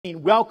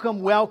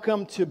Welcome,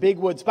 welcome to Big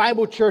Woods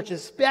Bible Church,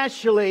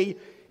 especially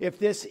if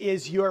this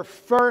is your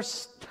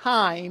first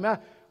time.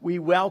 We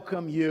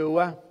welcome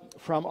you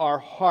from our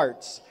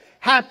hearts.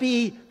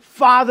 Happy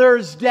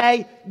Father's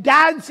Day.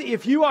 Dads,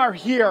 if you are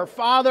here,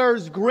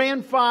 fathers,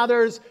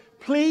 grandfathers,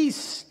 please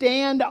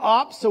stand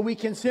up so we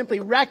can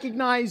simply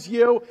recognize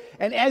you.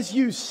 And as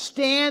you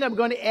stand, I'm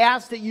going to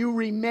ask that you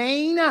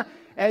remain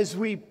as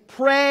we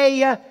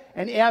pray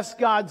and ask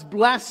God's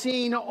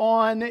blessing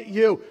on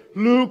you.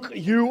 Luke,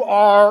 you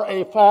are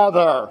a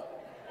father.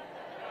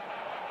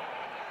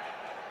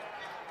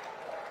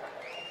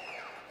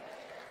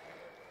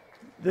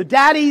 The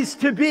daddies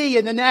to be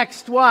in the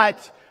next,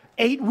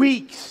 8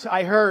 weeks,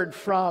 I heard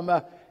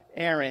from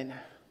Aaron.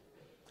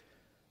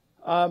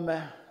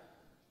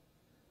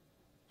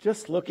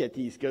 Just look at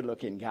these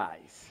good-looking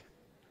guys.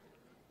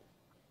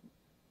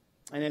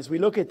 And as we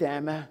look at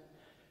them,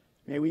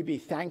 may we be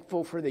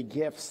thankful for the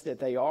gifts that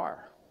they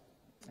are.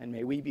 And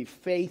may we be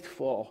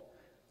faithful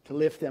to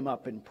lift them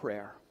up in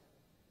prayer.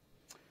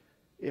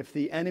 If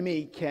the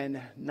enemy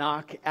can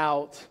knock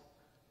out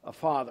a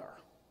father,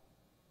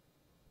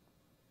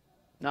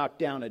 knock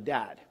down a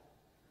dad,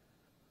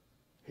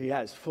 he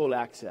has full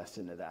access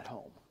into that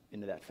home,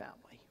 into that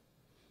family.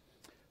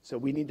 So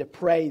we need to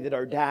pray that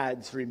our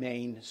dads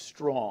remain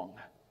strong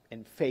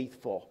and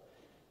faithful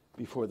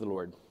before the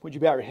Lord. Would you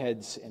bow your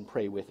heads and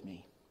pray with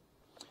me?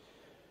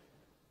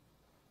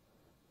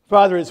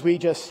 Father, as we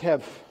just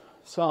have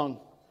sung,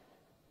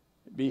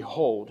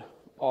 behold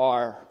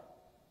our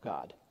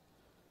God.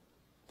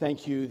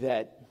 Thank you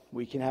that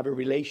we can have a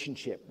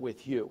relationship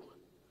with you.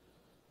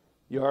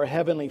 You're our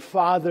Heavenly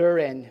Father,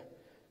 and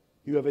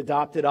you have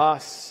adopted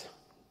us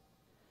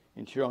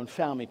into your own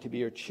family to be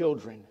your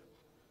children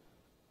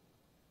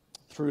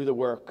through the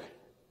work,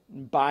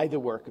 by the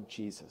work of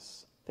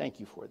Jesus.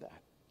 Thank you for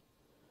that.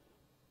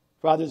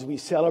 Father, as we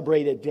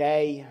celebrate a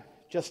day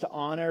just to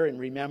honor and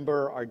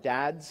remember our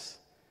dads,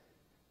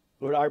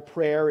 Lord, our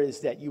prayer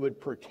is that you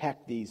would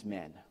protect these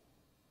men.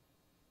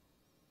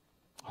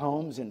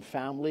 Homes and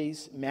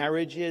families,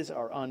 marriages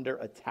are under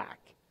attack.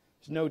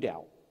 There's no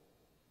doubt.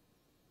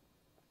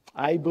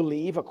 I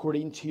believe,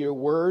 according to your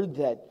word,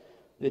 that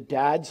the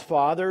dads,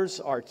 fathers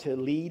are to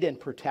lead and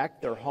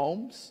protect their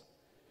homes.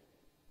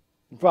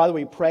 And Father,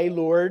 we pray,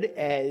 Lord,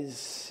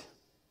 as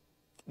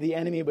the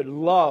enemy would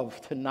love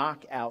to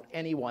knock out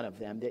any one of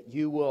them, that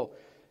you will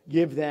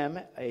give them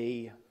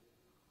a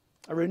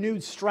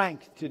renewed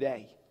strength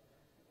today.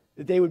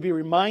 That they would be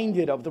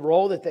reminded of the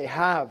role that they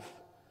have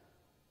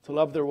to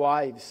love their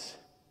wives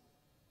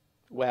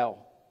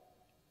well,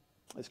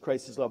 as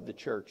Christ has loved the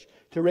church,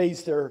 to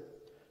raise their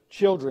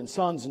children,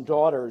 sons and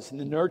daughters, in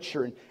the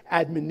nurture and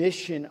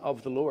admonition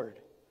of the Lord.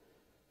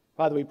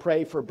 Father, we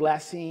pray for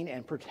blessing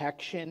and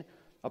protection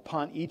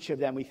upon each of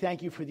them. We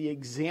thank you for the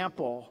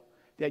example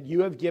that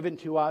you have given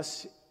to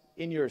us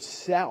in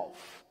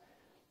yourself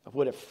of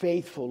what a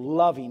faithful,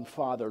 loving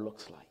father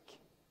looks like.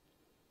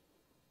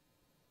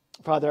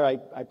 Father, I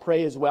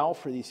pray as well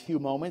for these few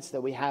moments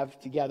that we have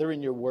together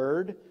in your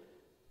word.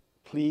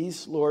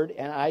 Please, Lord,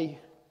 and I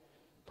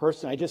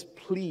personally, I just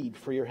plead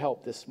for your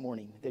help this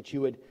morning, that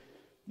you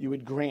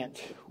would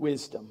grant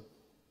wisdom,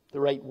 the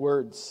right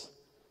words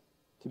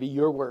to be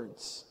your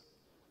words.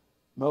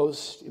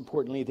 Most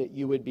importantly, that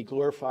you would be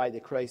glorified,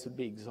 that Christ would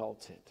be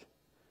exalted.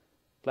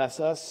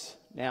 Bless us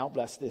now,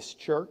 bless this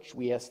church.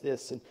 We ask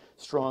this in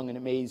strong and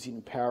amazing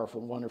and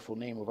powerful and wonderful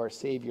name of our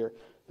Savior,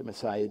 the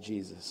Messiah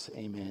Jesus.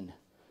 Amen.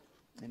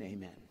 And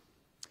amen.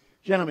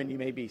 Gentlemen, you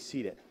may be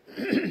seated.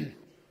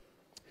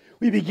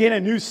 We begin a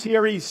new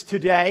series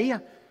today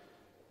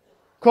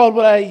called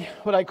what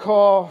I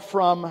call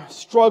From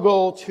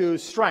Struggle to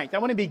Strength. I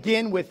want to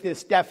begin with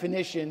this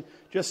definition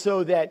just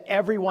so that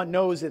everyone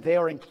knows that they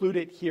are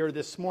included here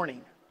this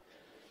morning.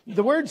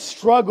 The word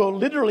struggle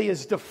literally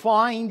is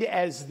defined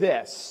as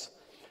this: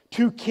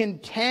 to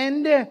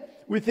contend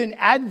with an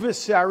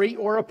adversary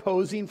or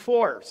opposing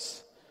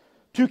force.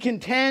 To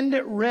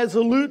contend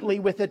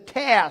resolutely with a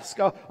task,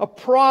 a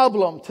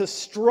problem, to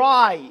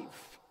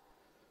strive.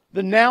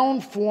 The noun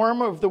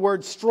form of the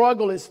word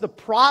struggle is the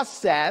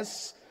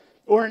process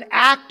or an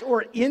act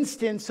or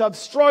instance of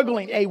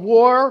struggling. A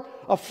war,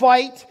 a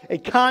fight, a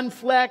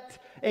conflict,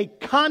 a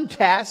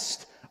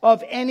contest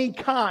of any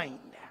kind.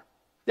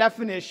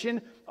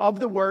 Definition of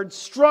the word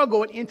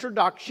struggle, an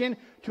introduction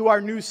to our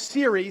new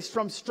series,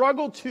 From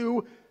Struggle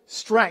to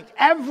Strength.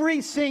 Every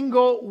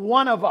single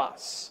one of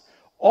us,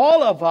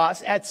 all of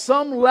us at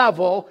some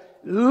level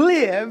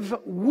live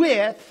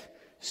with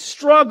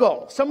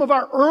struggle. Some of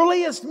our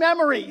earliest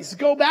memories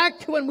go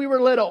back to when we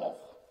were little.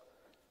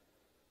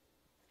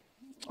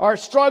 Our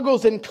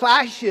struggles and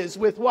clashes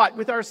with what?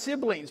 With our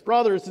siblings,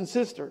 brothers and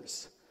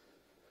sisters.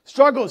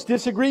 Struggles,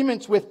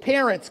 disagreements with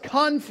parents,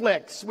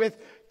 conflicts with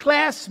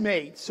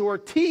classmates or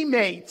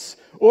teammates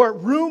or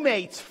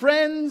roommates,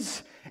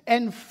 friends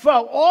and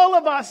foe. All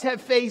of us have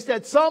faced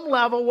at some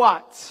level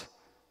what?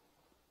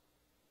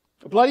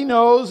 A bloody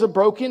nose, a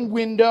broken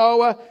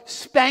window, a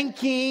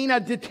spanking,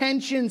 a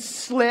detention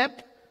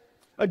slip,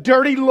 a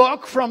dirty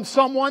look from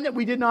someone that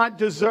we did not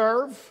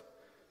deserve,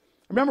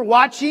 remember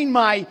watching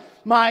my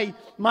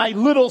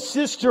little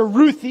sister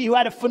Ruthie, who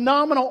had a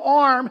phenomenal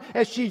arm,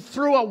 as she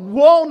threw a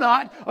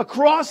walnut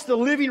across the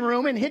living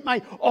room and hit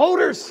my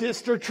older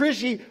sister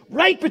Trishy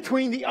right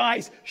between the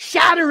eyes,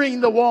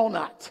 shattering the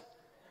walnut.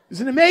 It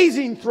was an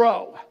amazing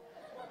throw.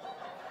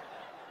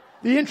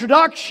 The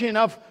introduction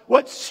of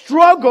what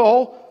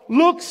struggle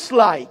looks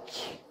like.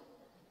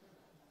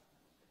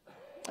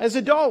 As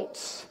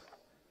adults,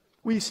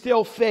 we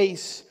still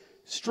face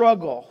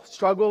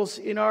struggles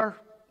in our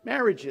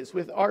marriages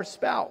with our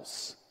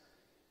spouse,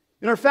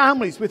 in our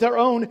families with our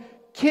own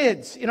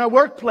kids, in our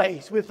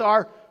workplace with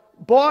our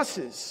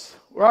bosses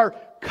or our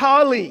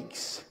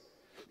colleagues,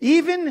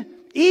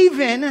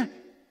 even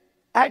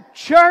at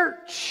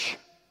church.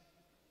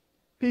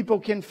 People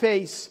can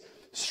face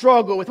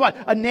struggle with what?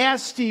 A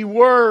nasty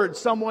word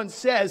someone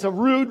says, a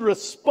rude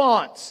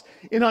response,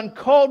 an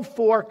uncalled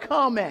for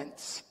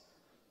comments.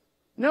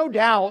 No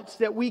doubt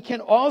that we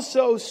can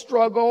also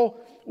struggle,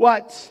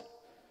 what?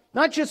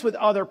 Not just with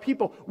other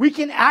people. We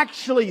can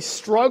actually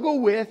struggle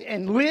with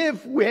and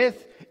live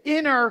with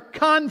inner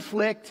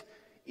conflict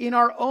in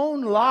our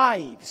own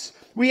lives.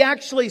 We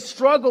actually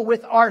struggle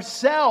with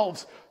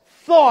ourselves,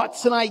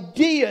 thoughts and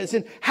ideas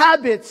and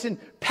habits and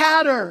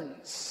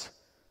patterns,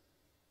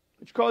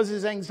 which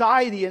causes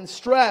anxiety and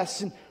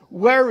stress and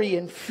worry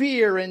and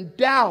fear and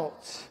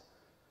doubt.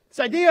 This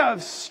idea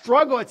of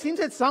struggle, it seems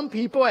that some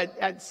people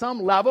at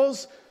some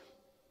levels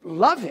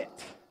love it.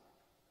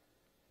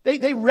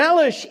 They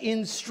relish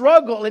in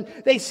struggle, and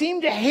they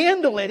seem to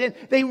handle it, and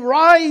they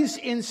rise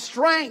in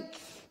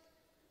strength.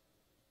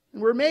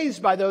 And we're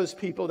amazed by those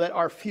people that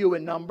are few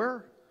in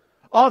number.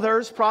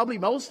 Others, probably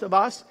most of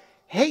us,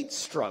 hate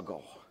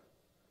struggle.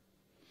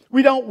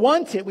 We don't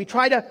want it. We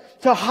try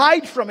to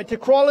hide from it, to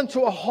crawl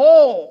into a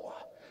hole.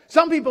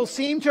 Some people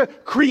seem to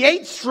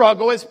create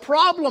struggle as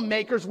problem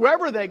makers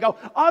wherever they go.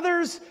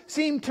 Others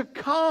seem to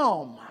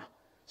calm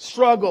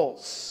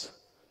struggles.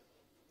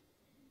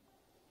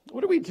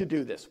 What are we to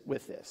do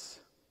with this?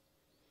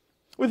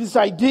 With this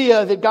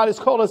idea that God has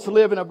called us to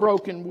live in a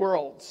broken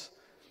world.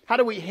 How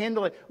do we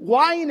handle it?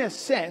 Why, in a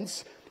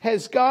sense,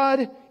 has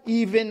God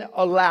even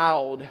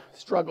allowed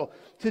struggle?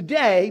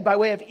 Today, by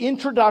way of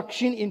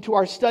introduction into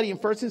our study in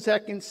 1st and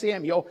 2nd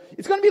Samuel,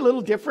 it's going to be a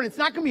little different. It's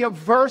not going to be a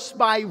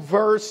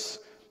verse-by-verse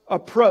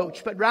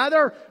approach, but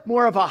rather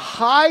more of a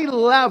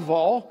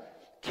high-level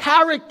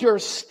character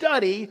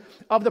study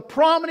of the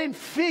prominent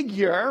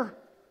figure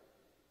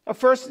of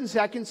 1st and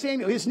 2nd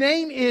Samuel. His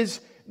name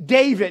is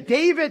David.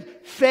 David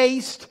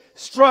faced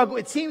struggle.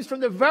 It seems from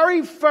the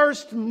very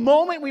first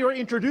moment we were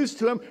introduced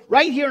to him,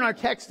 right here in our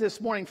text this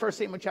morning, 1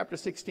 Samuel chapter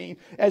 16,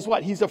 as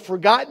what? He's a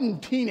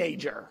forgotten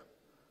teenager,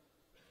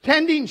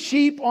 tending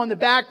sheep on the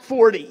back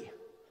 40.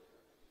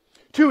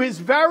 To his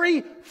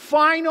very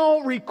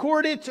final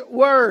recorded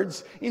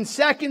words in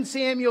 2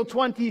 Samuel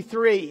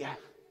 23.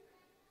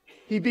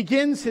 He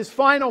begins his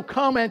final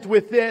comment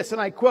with this, and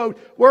I quote,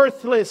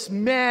 "Worthless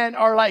men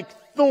are like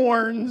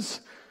thorns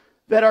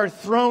that are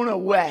thrown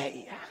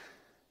away."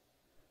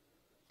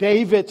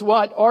 David's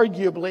what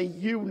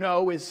arguably, you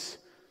know, is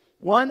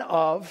one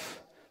of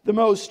the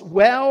most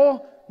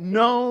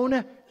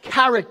well-known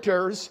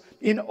characters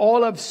in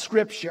all of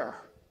Scripture.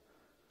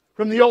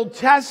 From the Old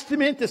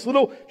Testament, this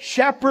little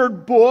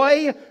shepherd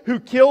boy who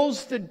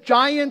kills the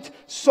giant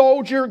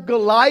soldier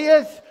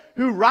Goliath,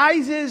 who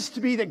rises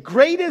to be the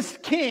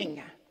greatest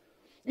king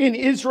in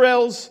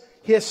Israel's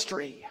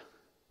history.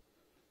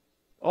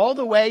 All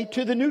the way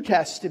to the New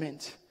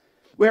Testament,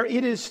 where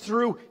it is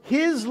through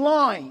his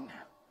line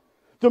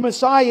the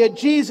Messiah,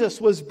 Jesus,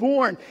 was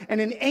born,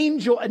 and an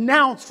angel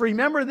announced,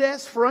 remember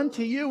this, "For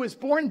unto you is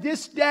born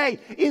this day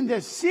in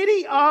the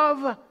city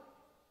of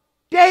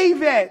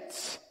David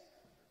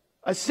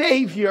a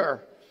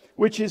Savior,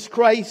 which is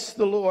Christ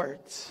the Lord."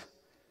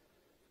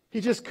 He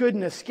just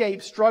couldn't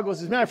escape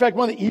struggles. As a matter of fact,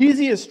 one of the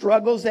easiest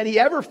struggles that he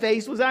ever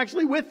faced was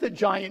actually with the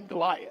giant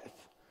Goliath.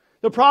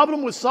 The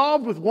problem was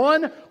solved with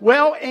one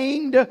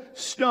well-aimed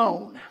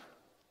stone.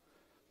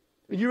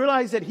 You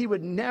realize that he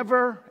would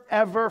never,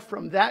 ever,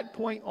 from that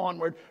point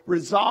onward,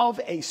 resolve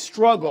a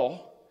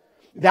struggle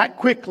that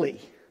quickly.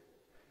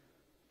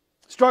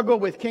 Struggle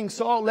with King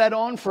Saul led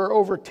on for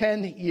over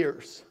 10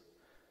 years.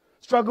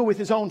 Struggle with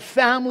his own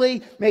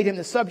family made him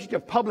the subject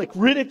of public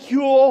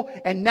ridicule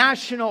and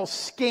national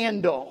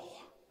scandal.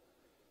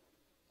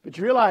 But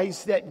you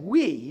realize that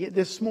we,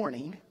 this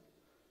morning,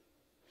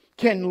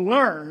 can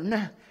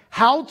learn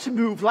how to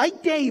move,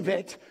 like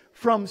David,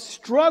 from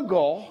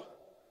struggle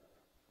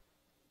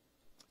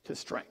to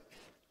strength.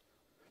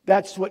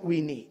 That's what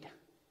we need.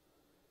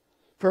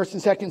 1st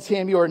and 2nd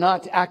Samuel are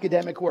not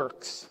academic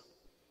works.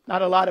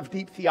 Not a lot of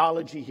deep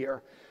theology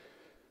here.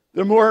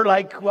 They're more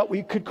like what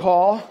we could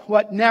call,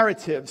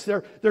 narratives.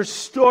 They're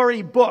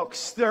story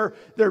books. They're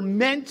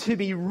meant to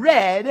be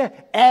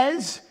read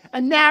as a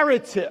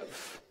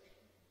narrative.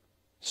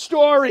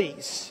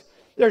 Stories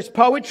There's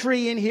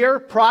poetry in here,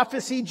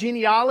 prophecy,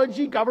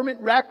 genealogy, government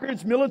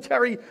records,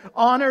 military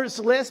honors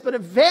list, but a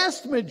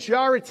vast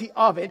majority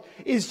of it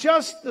is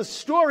just the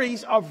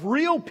stories of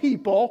real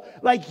people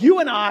like you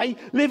and I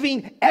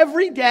living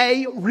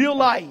everyday real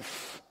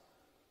life.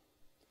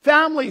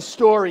 Family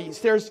stories,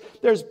 there's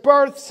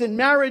births and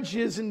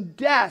marriages and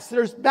deaths,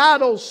 there's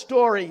battle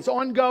stories,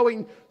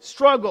 ongoing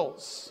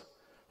struggles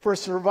for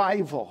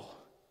survival.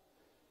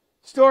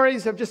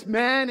 Stories of just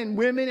men and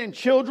women and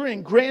children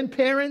and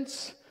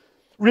grandparents,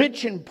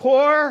 rich and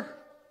poor,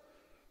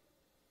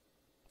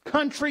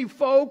 country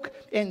folk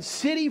and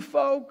city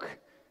folk.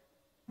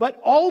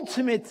 But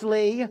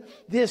ultimately,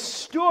 this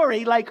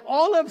story, like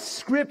all of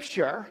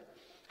Scripture,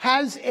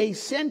 has a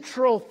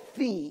central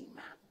theme.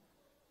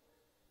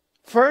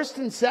 1st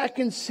and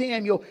 2nd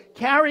Samuel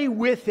carry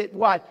with it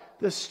what?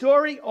 The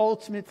story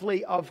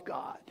ultimately of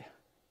God.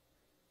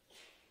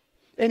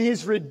 And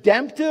His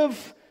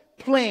redemptive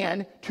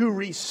plan to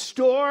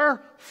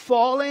restore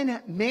fallen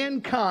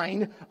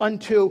mankind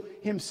unto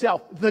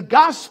Himself. The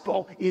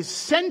gospel is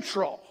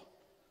central.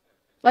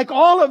 Like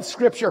all of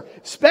Scripture,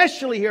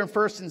 especially here in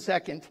 1st and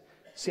 2nd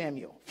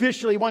Samuel.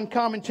 Officially, one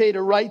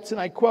commentator writes, and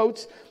I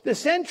quote, "The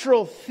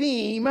central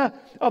theme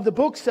of the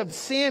books of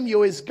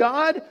Samuel is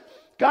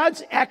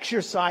God's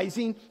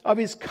exercising of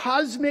His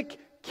cosmic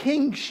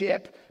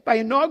kingship by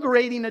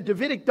inaugurating a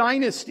Davidic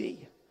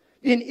dynasty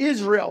in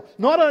Israel,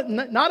 not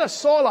a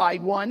Saulite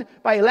one,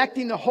 by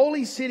electing the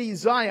holy city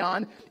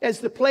Zion as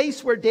the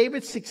place where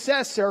David's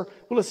successor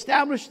will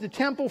establish the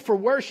temple for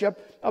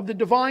worship of the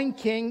divine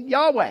King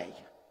Yahweh."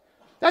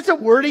 That's a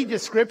wordy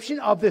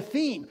description of the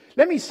theme.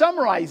 Let me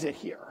summarize it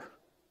here.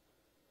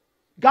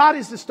 God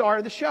is the star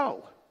of the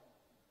show.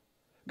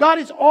 God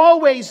is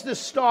always the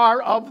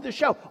star of the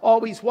show.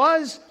 Always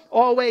was,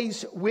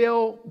 always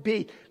will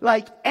be.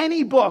 Like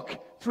any book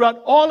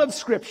throughout all of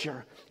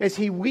Scripture, as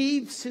He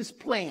weaves His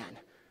plan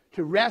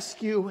to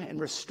rescue and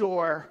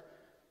restore,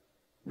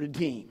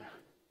 redeem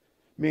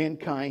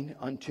mankind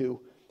unto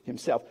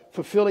Himself.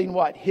 Fulfilling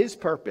what? His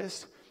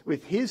purpose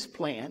with His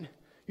plan,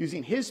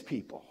 using His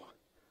people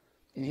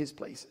in His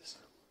places.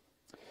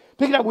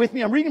 Pick it up with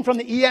me. I'm reading from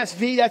the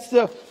ESV. That's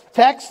the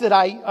text that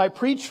I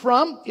preach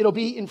from. It'll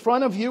be in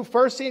front of you.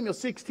 1 Samuel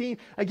 16.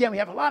 Again, we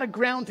have a lot of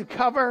ground to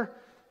cover.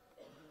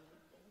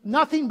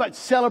 Nothing but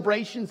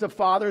celebrations of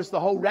fathers the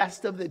whole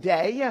rest of the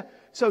day.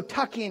 So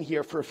tuck in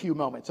here for a few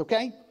moments,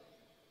 okay?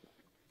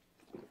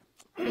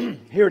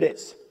 Here it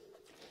is.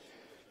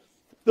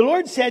 The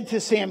Lord said to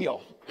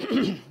Samuel,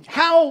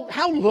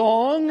 How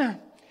long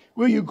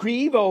will you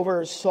grieve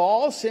over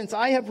Saul, since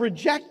I have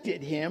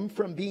rejected him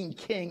from being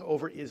king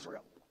over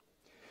Israel?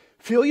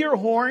 Fill your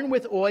horn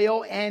with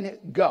oil and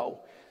go.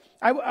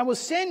 I will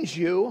send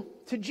you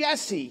to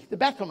Jesse the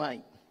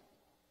Bethlehemite,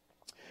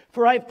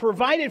 for I have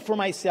provided for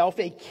myself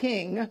a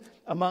king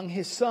among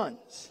his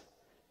sons.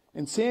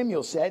 And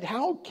Samuel said,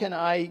 How can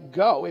I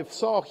go? If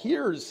Saul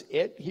hears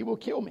it, he will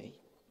kill me.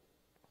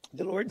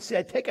 The Lord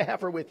said, Take a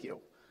heifer with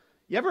you.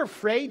 You ever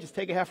afraid? Just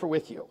take a heifer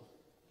with you.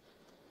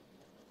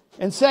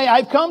 And say,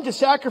 I've come to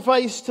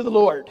sacrifice to the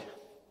Lord.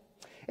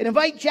 And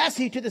invite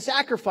Jesse to the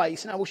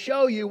sacrifice, and I will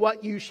show you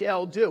what you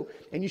shall do.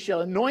 And you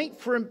shall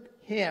anoint for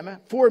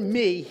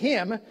me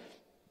him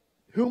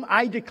whom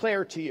I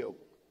declare to you.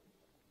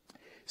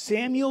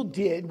 Samuel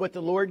did what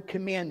the Lord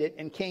commanded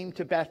and came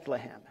to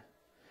Bethlehem.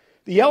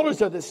 The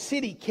elders of the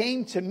city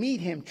came to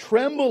meet him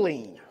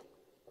trembling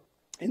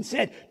and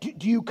said,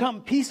 Do you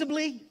come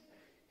peaceably?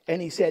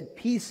 And he said,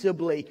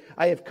 Peaceably,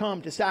 I have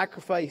come to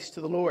sacrifice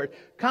to the Lord.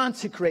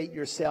 Consecrate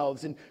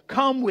yourselves and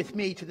come with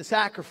me to the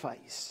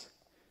sacrifice.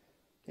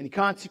 And he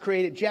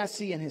consecrated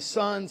Jesse and his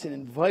sons and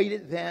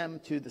invited them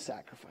to the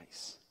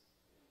sacrifice.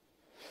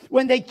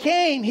 When they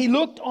came, he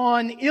looked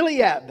on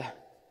Eliab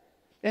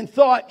and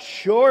thought,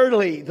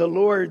 Surely the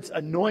Lord's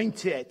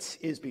anointed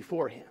is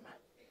before him.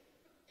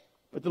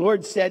 But the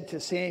Lord said to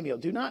Samuel,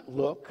 Do not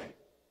look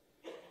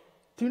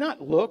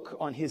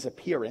on his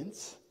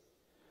appearance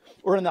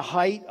or on the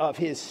height of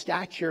his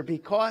stature,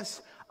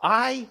 because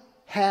I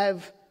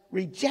have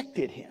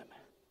rejected him.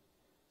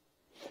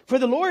 For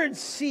the Lord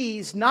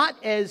sees not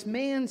as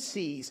man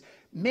sees.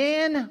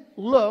 Man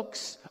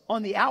looks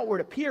on the outward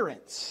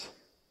appearance,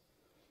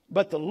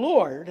 but the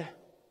Lord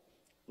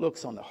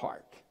looks on the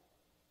heart.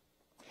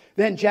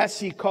 Then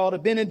Jesse called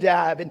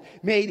Abinadab and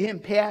made him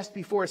pass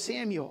before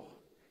Samuel.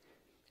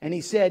 And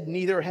he said,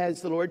 Neither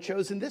has the Lord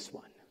chosen this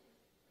one.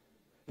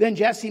 Then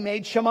Jesse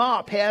made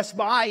Shammah pass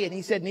by, and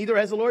he said, Neither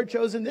has the Lord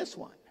chosen this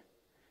one.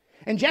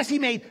 And Jesse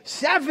made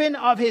 7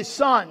 of his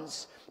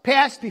sons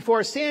pass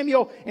before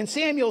Samuel, and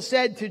Samuel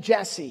said to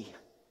Jesse,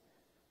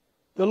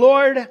 The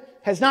Lord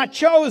has not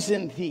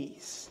chosen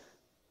these.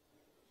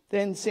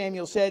 Then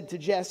Samuel said to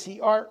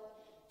Jesse, Are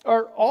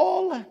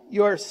all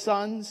your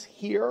sons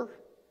here?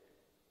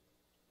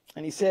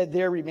 And he said,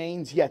 There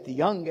remains yet the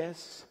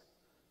youngest,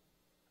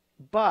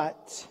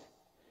 but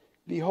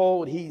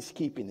behold, he's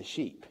keeping the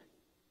sheep.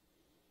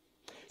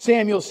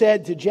 Samuel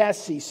said to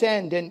Jesse,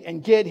 send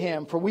and get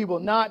him, for we will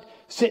not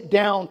sit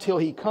down till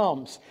he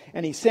comes.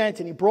 And he sent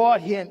and he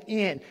brought him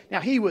in. Now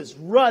he was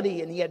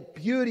ruddy and he had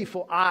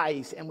beautiful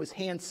eyes and was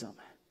handsome.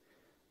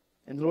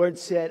 And the Lord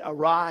said,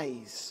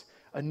 arise,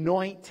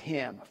 anoint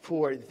him,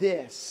 for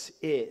this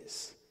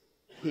is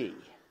he.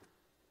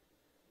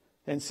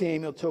 Then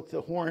Samuel took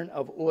the horn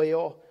of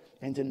oil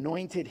and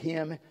anointed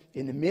him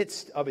in the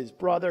midst of his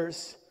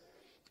brothers.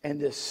 And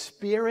the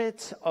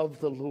Spirit of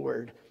the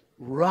Lord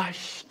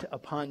rushed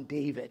upon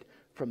David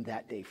from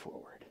that day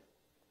forward.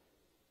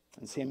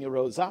 And Samuel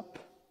rose up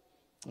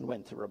and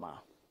went to Ramah.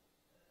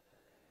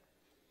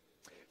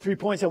 3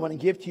 points I want to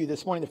give to you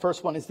this morning. The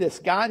first one is this: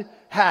 God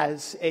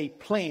has a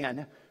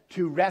plan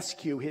to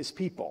rescue his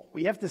people.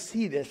 We have to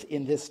see this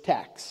in this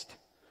text.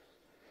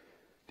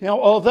 Now,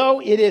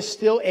 although it is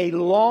still a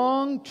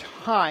long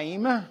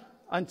time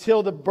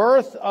until the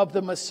birth of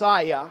the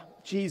Messiah,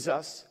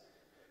 Jesus,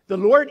 the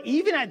Lord,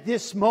 even at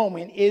this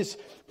moment, is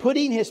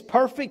putting his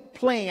perfect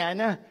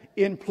plan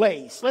in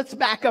place. Let's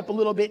back up a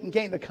little bit and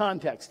gain the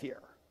context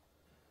here.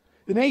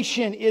 The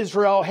nation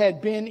Israel had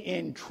been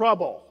in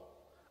trouble.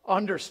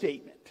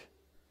 Understatement.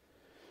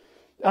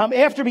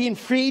 After being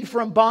freed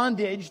from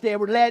bondage, they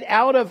were led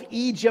out of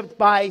Egypt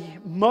by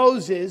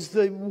Moses.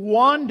 They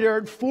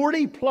wandered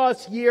 40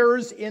 plus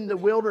years in the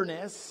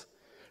wilderness.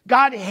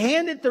 God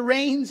handed the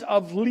reins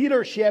of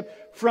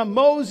leadership from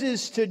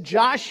Moses to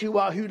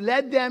Joshua, who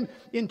led them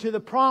into the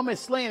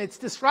promised land. It's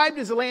described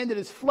as a land that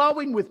is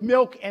flowing with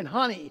milk and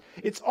honey.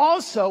 It's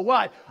also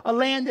what? A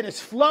land that is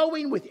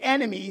flowing with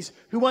enemies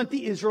who want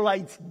the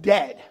Israelites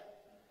dead.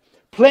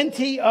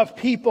 Plenty of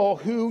people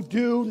who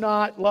do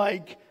not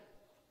like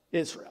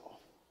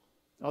Israel.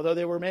 Although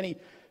there were many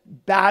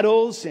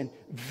battles and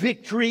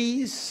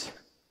victories,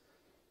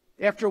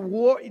 after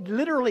war,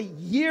 literally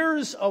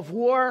years of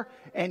war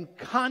and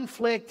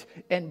conflict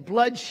and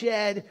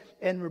bloodshed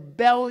and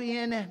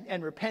rebellion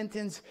and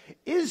repentance,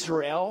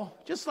 Israel,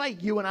 just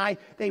like you and I,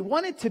 they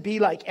wanted to be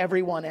like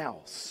everyone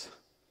else.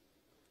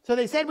 So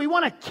they said, we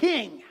want a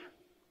king.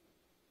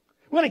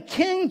 We want a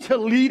king to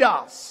lead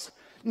us.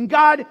 And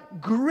God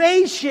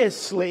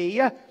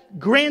graciously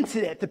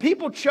granted it. The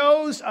people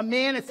chose a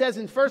man, it says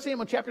in 1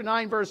 Samuel chapter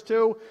 9, verse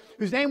 2,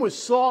 whose name was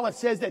Saul. It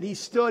says that he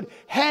stood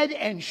head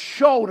and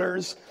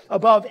shoulders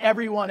above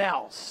everyone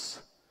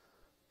else.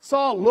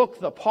 Saul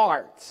looked the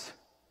part.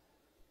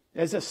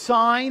 As a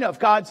sign of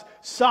God's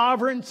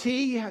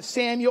sovereignty,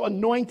 Samuel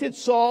anointed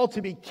Saul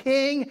to be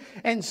king,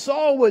 and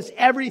Saul was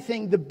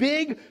everything. The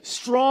big,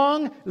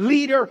 strong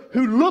leader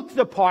who looked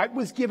the part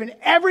was given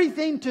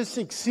everything to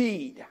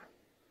succeed.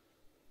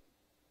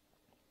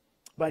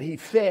 But he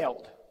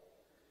failed.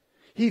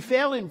 He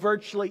failed in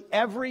virtually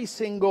every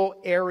single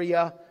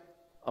area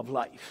of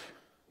life.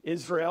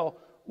 Israel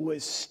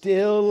was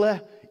still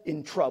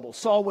in trouble.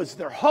 Saul was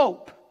their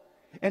hope,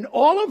 and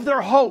all of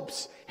their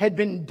hopes had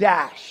been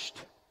dashed.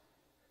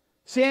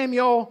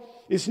 Samuel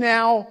is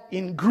now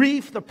in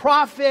grief. The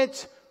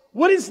prophet,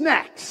 what is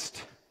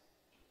next?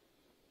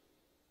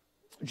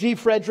 G.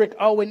 Frederick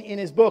Owen, in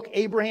his book,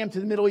 Abraham to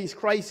the Middle East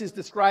Crisis,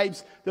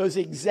 describes those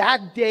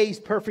exact days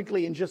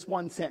perfectly in just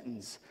one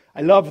sentence.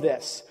 I love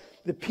this.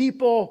 The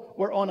people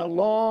were on a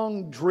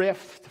long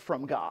drift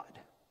from God.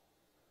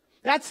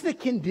 That's the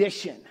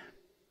condition.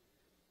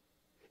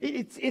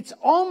 It's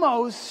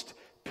almost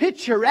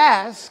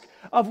picturesque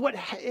of what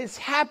is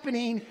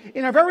happening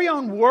in our very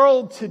own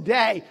world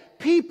today.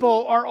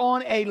 People are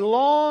on a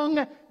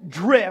long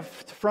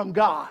drift from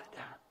God.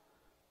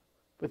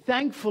 But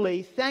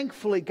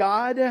thankfully,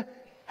 God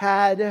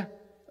had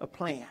a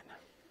plan.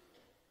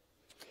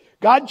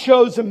 God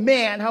chose a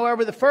man.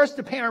 However, the first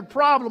apparent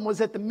problem was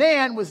that the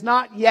man was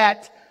not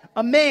yet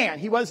a man.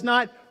 He was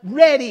not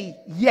ready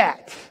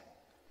yet.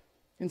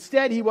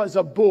 Instead, he was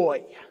a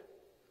boy.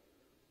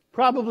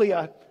 Probably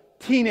a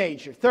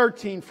teenager,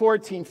 13,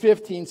 14,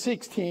 15,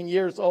 16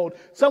 years old,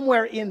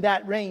 somewhere in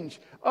that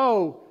range.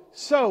 Oh,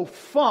 so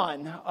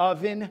fun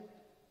of an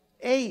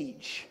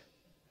age.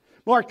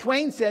 Mark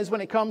Twain says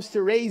when it comes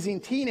to raising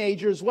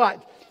teenagers,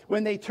 what?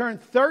 When they turn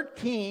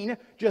 13,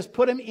 just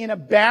put them in a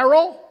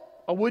barrel,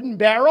 a wooden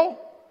barrel,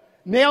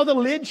 nail the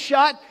lid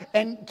shut,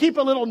 and keep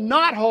a little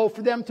knothole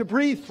for them to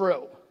breathe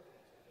through.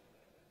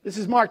 This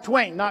is Mark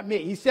Twain, not me.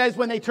 He says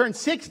when they turn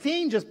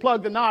 16, just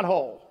plug the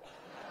knothole.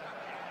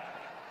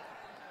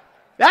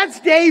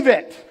 That's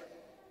David.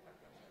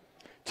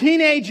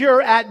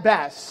 Teenager at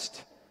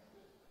best.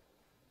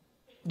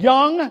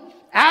 Young,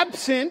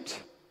 absent,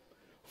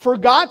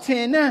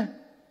 forgotten.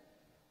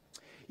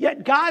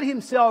 Yet God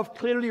himself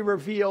clearly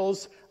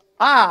reveals,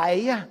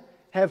 I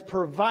have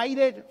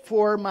provided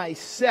for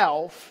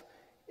myself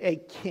a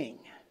king.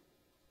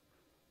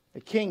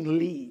 A king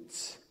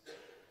leads.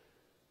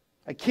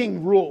 A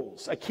king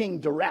rules. A king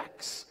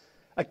directs.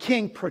 A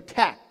king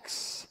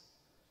protects.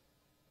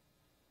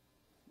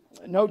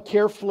 Note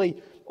carefully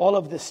all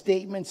of the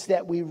statements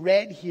that we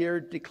read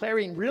here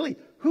declaring really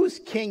who's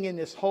king in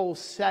this whole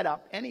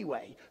setup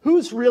anyway?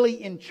 Who's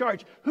really in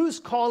charge? Who's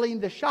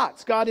calling the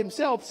shots? God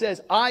himself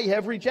says, I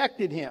have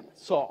rejected him,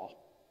 Saul.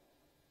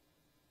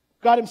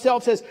 God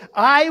himself says,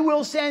 I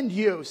will send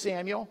you,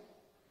 Samuel.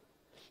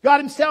 God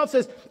himself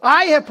says,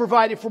 I have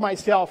provided for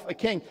myself a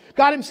king.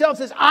 God himself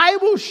says, I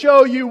will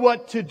show you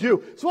what to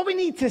do. So what we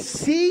need to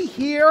see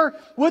here,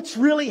 what's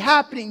really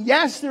happening.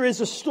 Yes, there is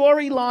a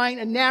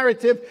storyline, a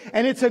narrative,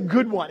 and it's a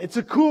good one. It's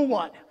a cool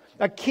one.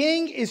 A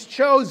king is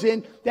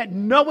chosen that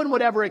no one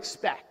would ever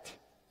expect.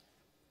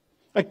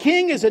 A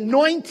king is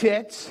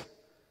anointed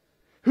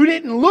who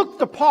didn't look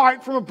the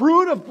part from a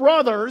brood of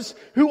brothers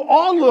who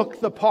all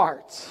looked the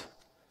part.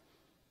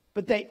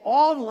 But they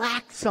all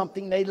lacked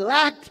something. They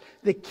lacked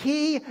the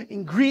key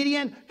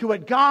ingredient to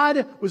what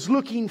God was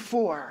looking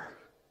for.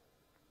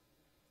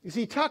 You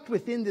see, tucked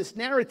within this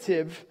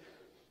narrative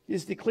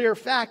is the clear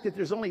fact that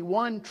there's only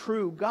one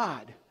true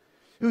God,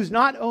 who's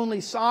not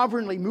only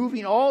sovereignly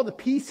moving all the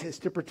pieces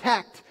to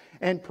protect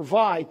and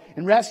provide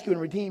and rescue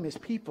and redeem his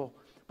people,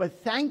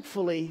 but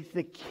thankfully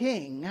the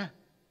king,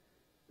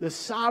 the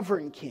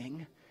sovereign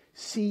king,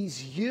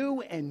 sees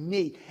you and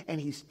me, and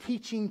he's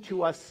teaching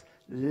to us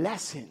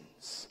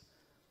lessons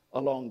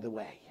along the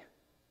way.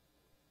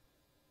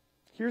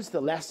 Here's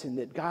the lesson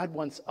that God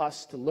wants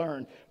us to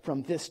learn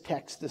from this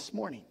text this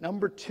morning.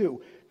 Number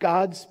 2,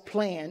 God's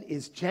plan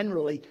is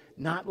generally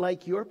not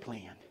like your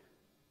plan.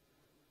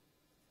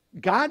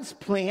 God's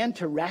plan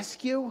to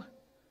rescue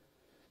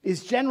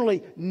is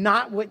generally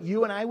not what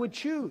you and I would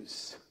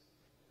choose.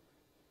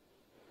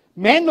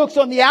 Man looks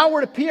on the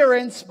outward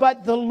appearance,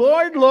 but the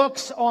Lord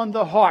looks on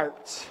the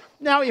heart.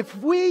 Now, if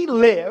we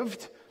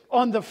lived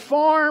on the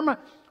farm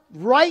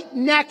right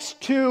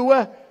next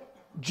to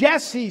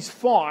Jesse's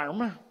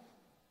farm,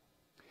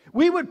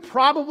 we would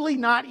probably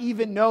not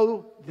even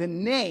know the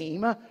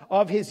name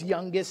of his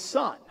youngest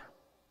son.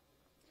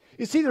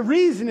 You see, the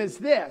reason is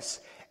this.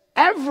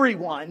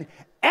 Everyone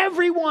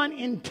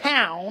in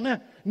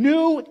town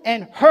knew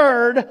and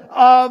heard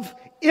of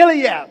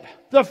Eliab,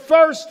 the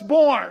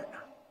firstborn.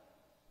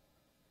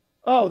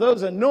 Oh,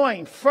 those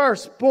annoying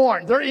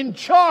firstborn. They're in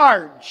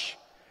charge.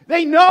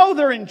 They know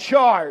they're in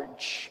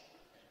charge.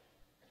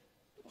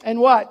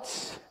 And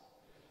what?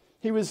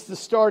 He was the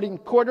starting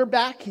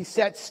quarterback. He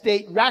set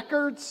state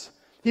records.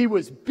 He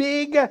was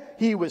big.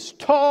 He was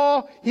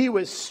tall. He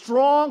was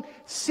strong.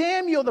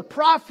 Samuel, the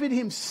prophet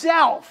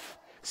himself,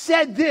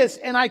 said this,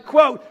 and I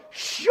quote,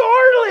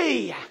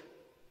 "Surely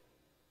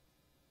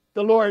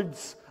the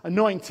Lord's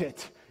anointed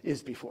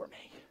is before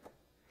me."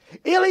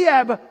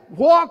 Eliab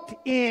walked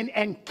in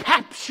and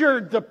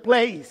captured the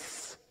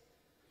place.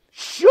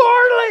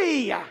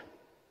 Surely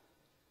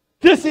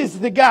this is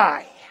the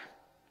guy.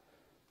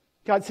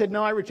 God said,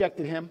 no, I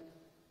rejected him.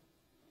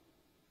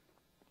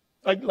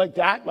 Like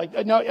that?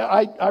 No,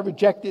 I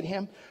rejected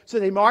him. So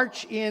they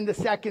march in the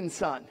second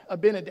son,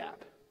 Abinadab.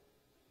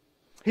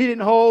 He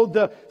didn't hold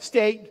the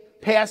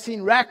state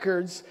passing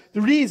records.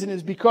 The reason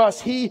is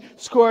because he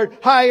scored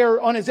higher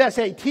on his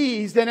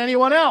SATs than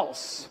anyone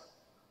else.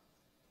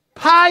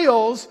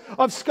 Piles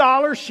of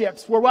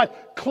scholarships were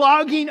what?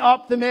 Clogging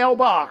up the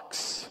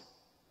mailbox.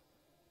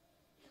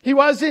 He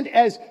wasn't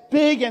as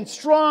big and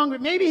strong,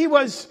 but maybe he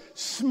was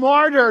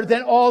smarter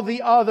than all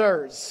the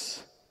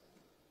others.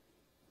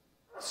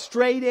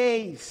 Straight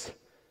A's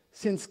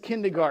since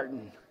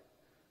kindergarten.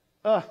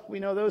 We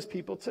know those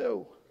people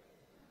too.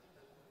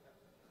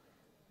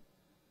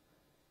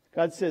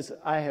 God says,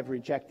 I have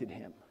rejected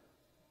him.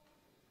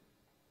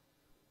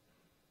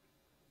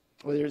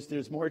 Well,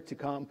 there's more to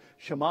come.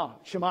 Shema,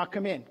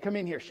 come in. Come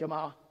in here,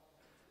 Shema.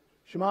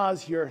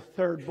 Shema's your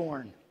third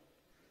born.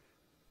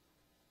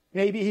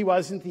 Maybe he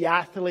wasn't the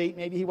athlete.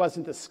 Maybe he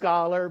wasn't the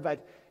scholar.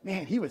 But,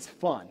 man, he was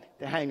fun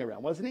to hang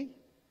around, wasn't he?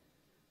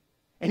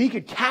 And he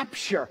could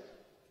capture.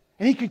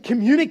 And he could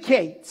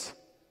communicate.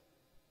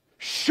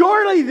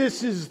 Surely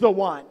this is the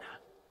one.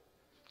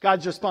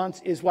 God's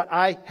response is what?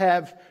 I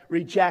have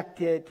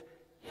rejected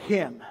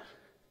him.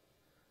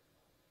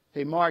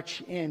 They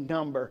march in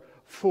number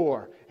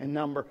 4 and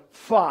number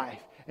 5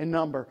 and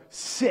number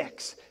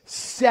 6.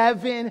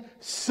 7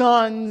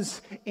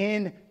 sons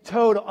in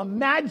total.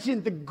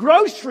 Imagine the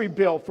grocery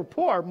bill for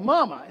poor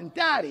mama and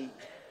daddy.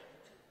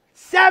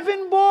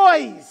 7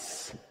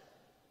 boys.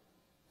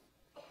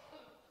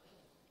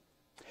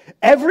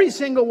 Every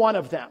single one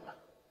of them.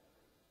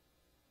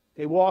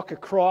 They walk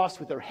across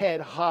with their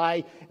head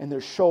high and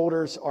their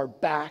shoulders are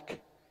back.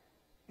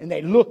 And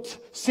they looked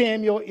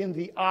Samuel in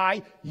the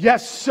eye.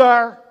 Yes,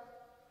 sir.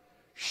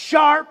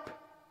 Sharp.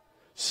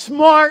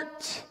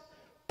 Smart.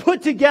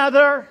 Put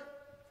together.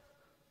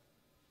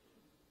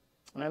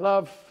 And I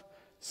love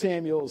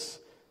Samuel's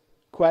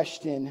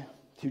question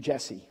to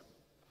Jesse.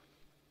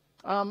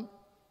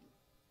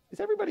 Is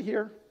everybody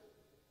here?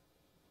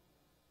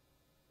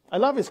 I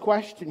love his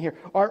question here.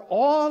 Are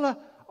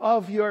all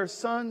of your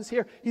sons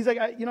here? He's like,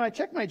 I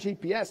checked my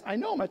GPS. I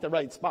know I'm at the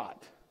right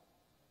spot.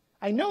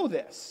 I know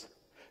this.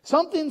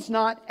 Something's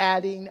not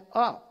adding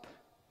up.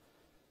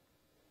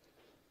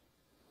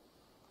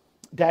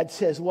 Dad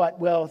says what?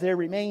 Well, there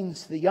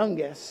remains the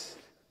youngest,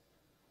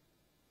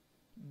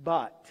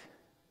 but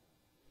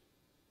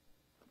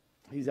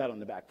he's out on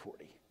the back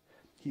 40.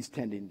 He's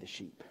tending the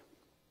sheep.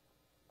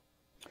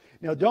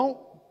 Now,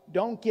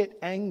 don't get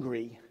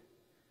angry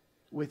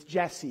with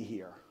Jesse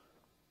here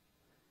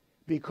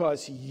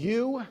because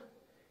you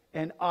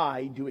and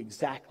I do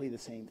exactly the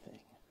same thing.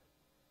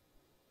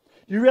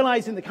 Do you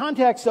realize in the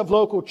context of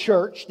local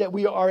church that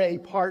we are a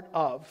part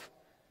of,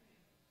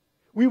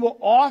 we will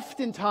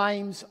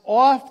oftentimes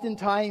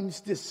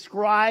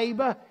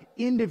describe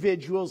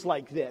individuals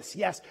like this.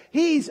 Yes,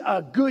 he's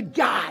a good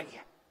guy.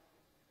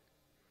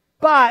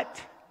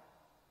 But,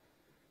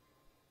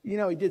 he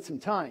did some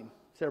time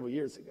several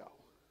years ago.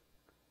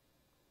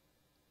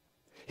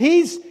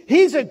 He's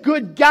a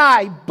good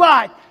guy,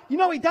 but,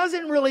 he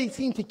doesn't really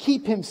seem to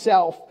keep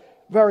himself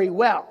very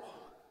well.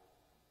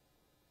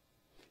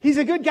 He's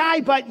a good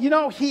guy, but,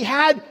 he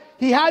had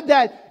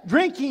that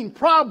drinking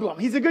problem.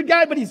 He's a good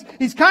guy, but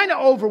he's kind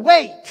of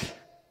overweight.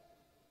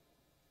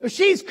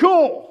 She's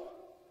cool.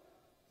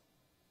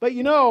 But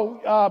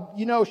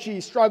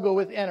she struggled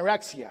with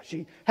anorexia.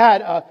 She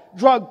had a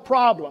drug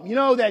problem.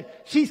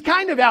 That she's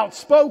kind of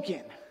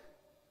outspoken.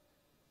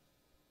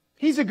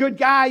 He's a good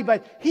guy,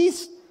 but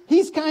he's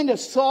kind of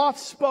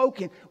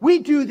soft-spoken. We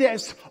do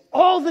this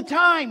all the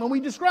time when we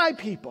describe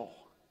people.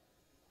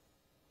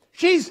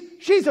 She's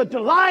a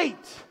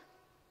delight.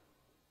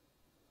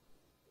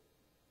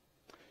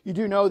 You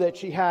do know that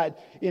she had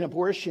an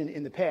abortion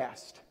in the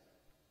past.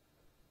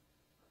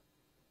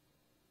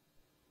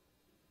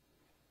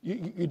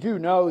 You do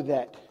know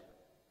that,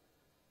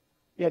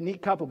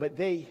 neat couple, but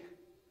they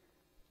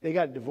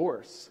got a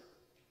divorce.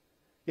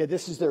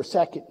 This is their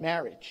second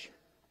marriage.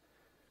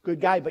 Good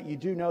guy, but you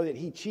do know that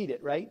he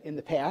cheated, right? In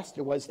the past,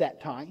 there was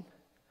that time.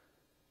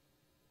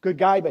 Good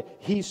guy, but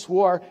he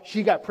swore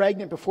she got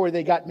pregnant before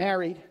they got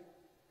married.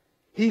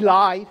 He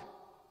lied.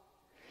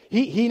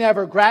 He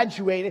never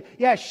graduated.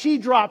 She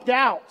dropped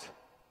out.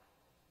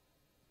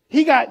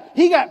 He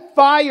got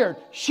fired.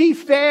 She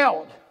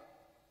failed.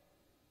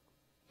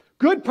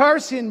 Good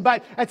person,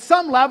 but at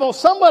some level,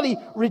 somebody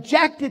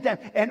rejected them.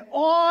 And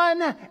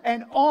on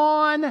and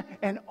on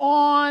and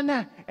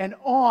on and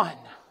on.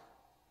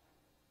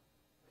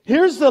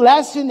 Here's the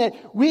lesson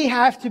that we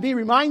have to be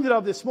reminded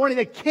of this morning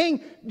that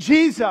King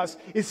Jesus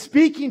is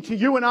speaking to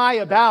you and I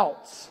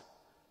about.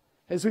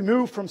 As we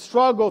move from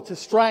struggle to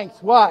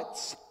strength,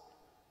 what?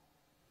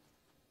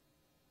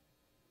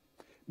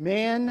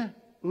 Man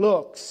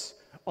looks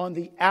on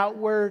the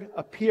outward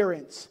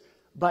appearance,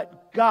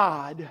 but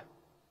God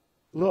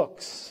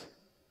looks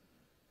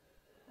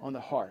on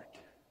the heart.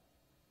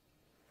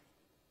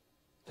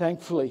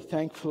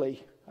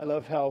 Thankfully, I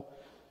love how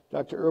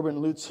Dr. Urban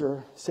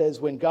Lutzer says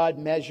when God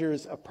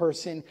measures a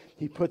person,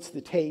 he puts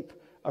the tape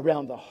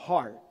around the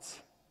heart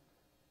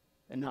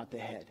and not the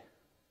head.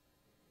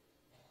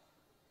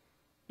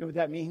 You know what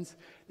that means?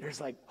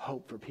 There's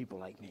hope for people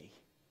like me.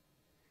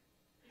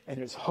 And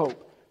there's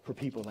hope for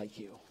people like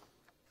you.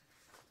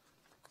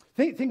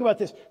 Think about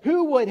this.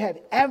 Who would have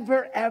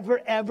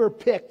ever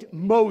picked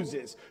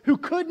Moses, who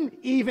couldn't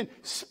even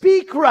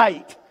speak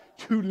right,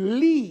 to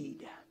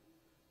lead?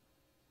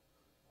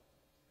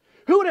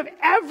 Who would have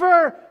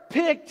ever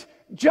picked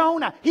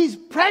Jonah? He's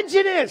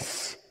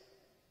prejudiced,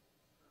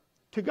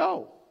 to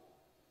go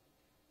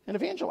and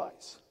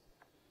evangelize.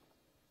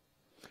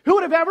 Who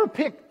would have ever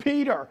picked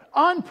Peter?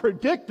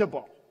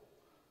 Unpredictable.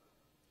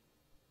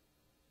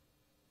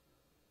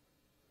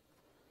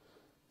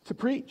 To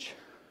preach.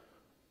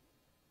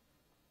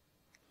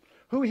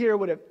 Who here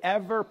would have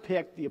ever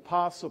picked the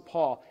Apostle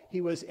Paul? He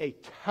was a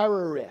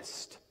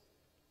terrorist.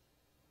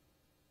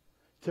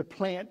 To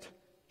plant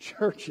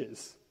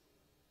churches.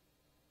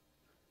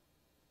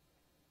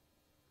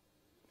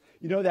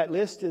 That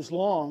list is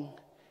long,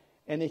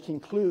 and it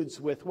concludes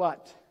with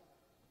what?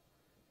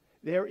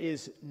 There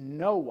is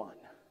no one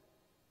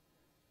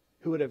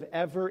who would have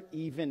ever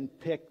even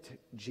picked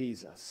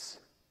Jesus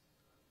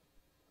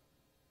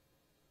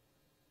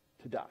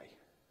to die.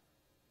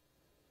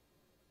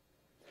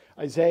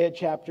 Isaiah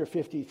chapter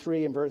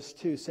 53 and verse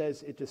 2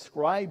 says, it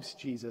describes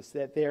Jesus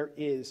that there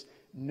is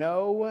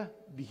no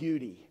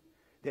beauty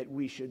that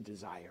we should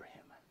desire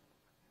him.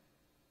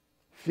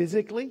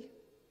 Physically,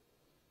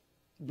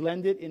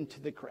 blended into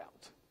the crowd,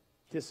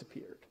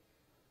 disappeared.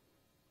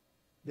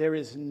 There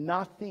is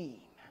nothing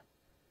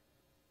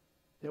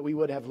that we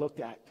would have looked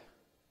at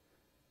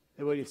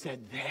that would have said,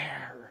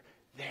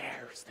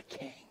 there's the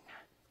King.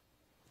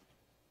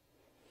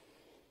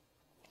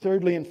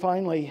 Thirdly and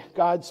finally,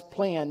 God's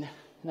plan.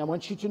 And I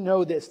want you to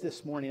know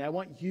this morning. I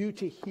want you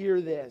to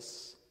hear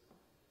this.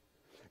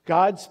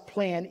 God's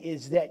plan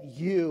is that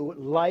you,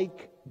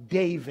 like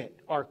David,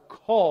 are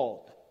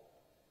called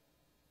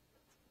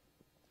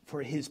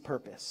for his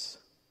purpose.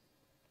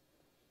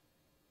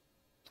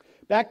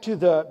 Back to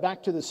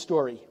the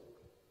story.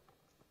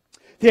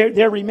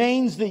 There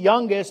remains the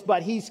youngest,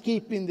 but he's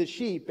keeping the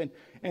sheep.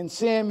 And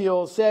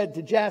Samuel said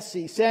to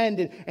Jesse,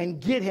 send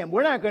and get him.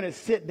 We're not going to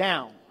sit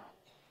down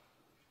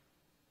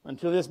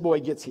until this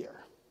boy gets here.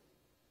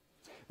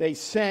 They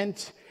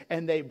sent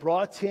and they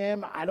brought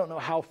him. I don't know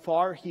how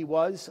far he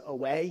was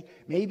away.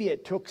 Maybe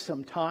it took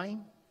some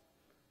time.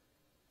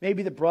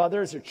 Maybe the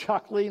brothers are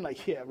chuckling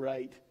like, yeah,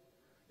 right.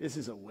 This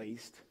is a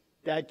waste.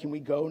 Dad, can we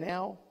go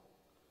now?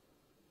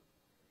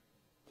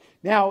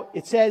 Now,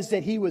 it says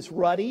that he was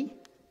ruddy.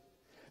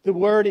 The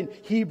word in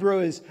Hebrew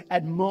is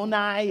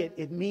admonai.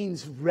 It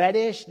means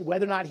reddish,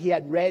 whether or not he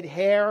had red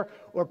hair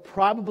or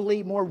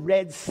probably more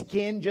red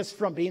skin just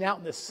from being out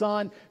in the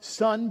sun,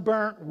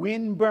 sunburnt,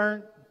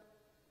 windburnt.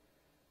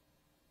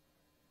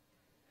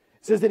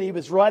 It says that he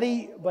was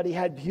ruddy, but he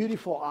had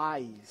beautiful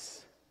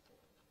eyes.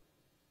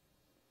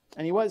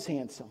 And he was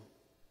handsome.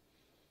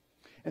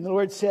 And the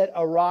Lord said,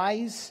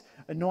 arise,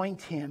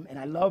 anoint him. And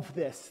I love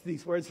this.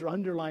 These words are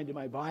underlined in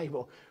my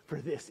Bible. For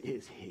this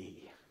is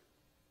he.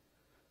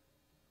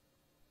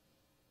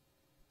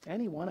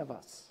 Any one of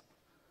us.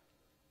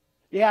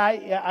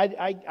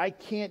 I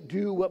can't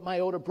do what my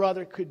older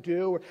brother could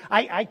do. Or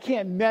I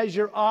can't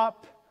measure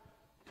up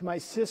to my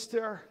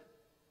sister.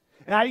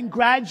 And I didn't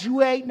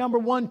graduate number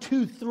 1,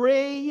 2,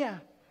 3. And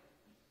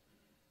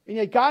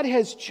yet God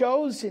has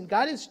chosen.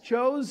 God has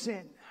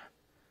chosen.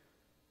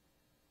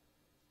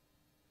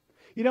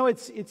 You know,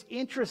 it's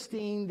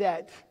interesting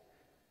that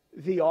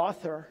the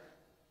author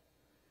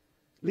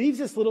leaves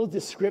this little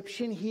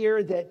description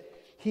here that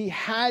he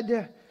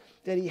had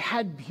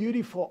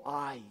beautiful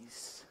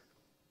eyes.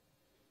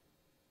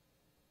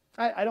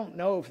 I don't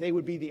know if they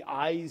would be the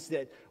eyes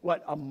that,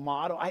 a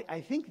model. I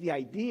think the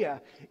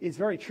idea is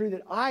very true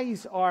that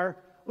eyes are,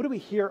 what do we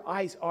hear?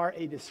 Eyes are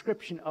a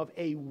description of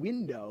a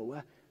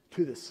window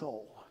to the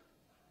soul.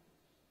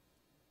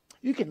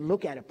 You can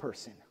look at a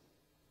person.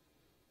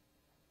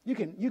 You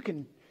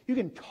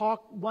can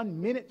talk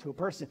 1 minute to a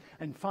person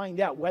and find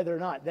out whether or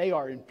not they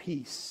are in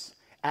peace,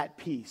 at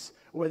peace,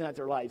 or whether or not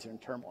their lives are in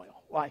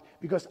turmoil. Why?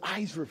 Because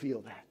eyes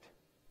reveal that.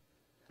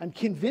 I'm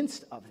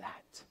convinced of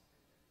that.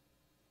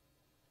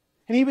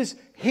 And he was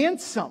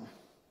handsome.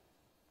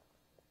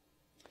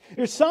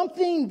 There's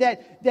something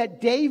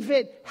that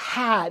David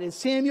had as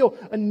Samuel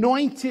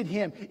anointed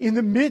him in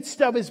the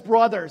midst of his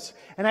brothers.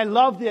 And I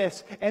love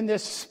this. And the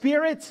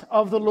Spirit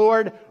of the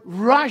Lord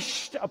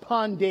rushed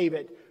upon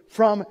David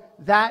from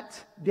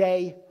that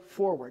day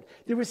forward.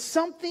 There was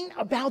something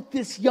about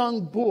this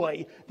young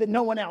boy that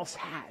no one else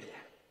had.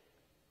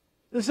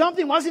 There's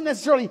something wasn't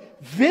necessarily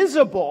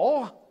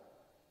visible.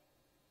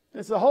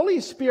 As the Holy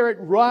Spirit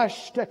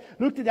rushed,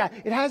 looked at that,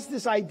 it has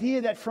this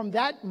idea that from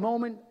that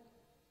moment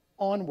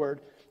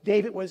onward,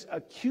 David was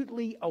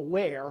acutely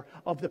aware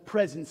of the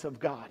presence of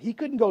God. He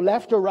couldn't go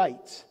left or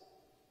right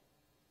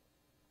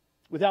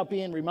without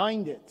being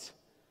reminded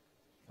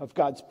of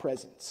God's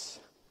presence.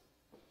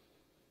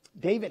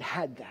 David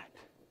had that.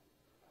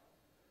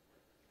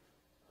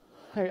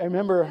 I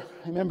remember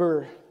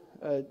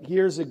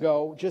years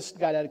ago, just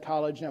got out of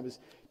college and I was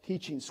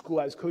teaching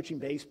school. I was coaching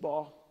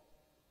baseball.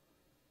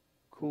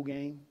 Cool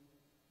game.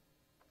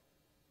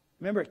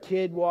 Remember a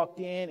kid walked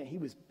in and he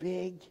was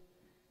big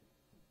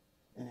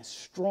and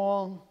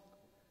strong.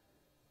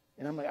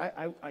 And I'm like,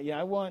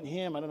 I want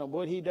him. I don't know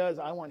what he does.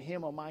 I want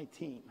him on my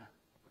team.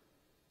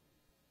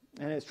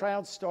 And as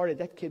tryouts started,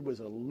 that kid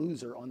was a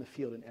loser on the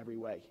field in every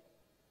way.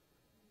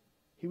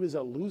 He was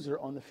a loser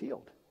on the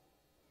field.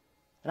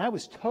 And I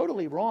was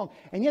totally wrong.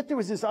 And yet there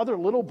was this other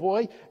little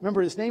boy.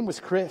 Remember, his name was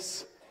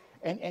Chris.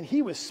 And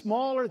he was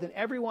smaller than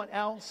everyone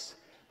else,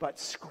 but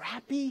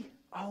scrappy.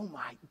 Oh,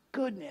 my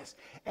goodness.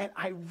 And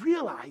I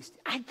realized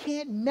I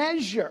can't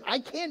measure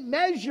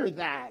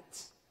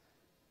that.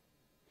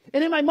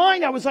 And in my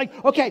mind, I was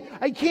like, okay,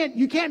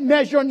 you can't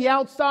measure on the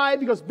outside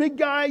because big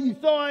guy, you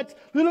thought,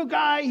 little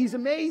guy, he's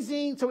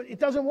amazing. So it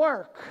doesn't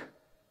work.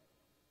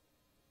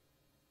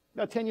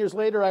 About 10 years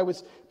later, I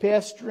was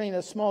pastoring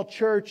a small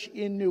church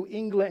in New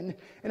England.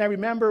 And I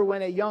remember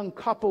when a young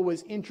couple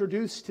was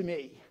introduced to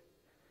me.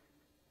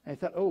 I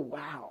thought, oh,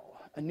 wow,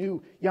 a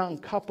new young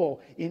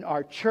couple in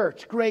our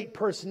church. Great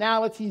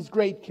personalities,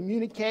 great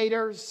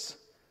communicators,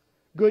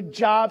 good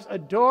jobs,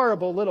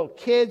 adorable little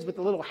kids with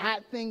the little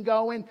hat thing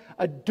going.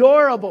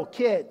 Adorable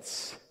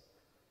kids.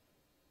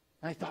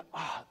 And I thought,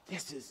 oh,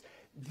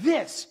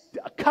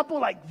 a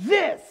couple like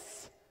this.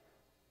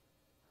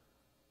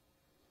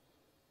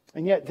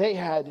 And yet they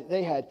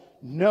had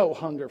no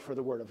hunger for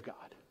the Word of God.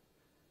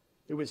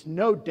 There was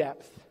no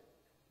depth.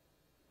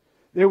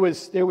 There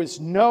was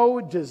no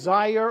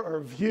desire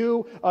or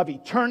view of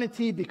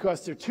eternity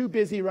because they're too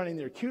busy running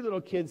their cute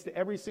little kids to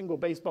every single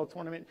baseball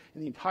tournament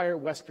in the entire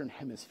Western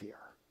Hemisphere.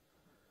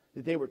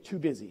 That they were too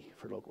busy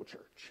for local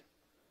church.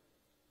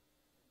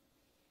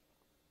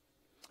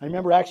 I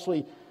remember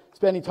actually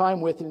spending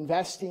time with and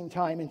investing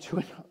time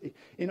into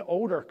an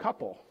older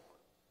couple.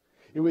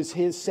 It was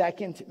his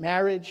second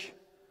marriage.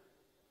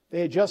 They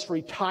had just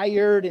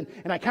retired, and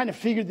I kind of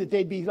figured that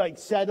they'd be like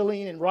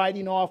settling and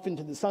riding off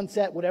into the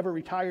sunset, whatever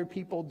retired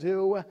people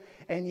do.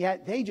 And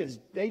yet they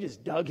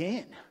just dug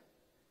in.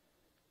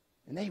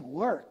 And they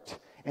worked,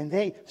 and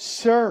they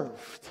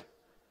served.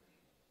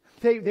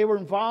 They were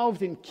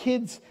involved in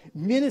kids'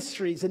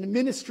 ministries, and the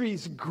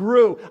ministries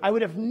grew. I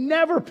would have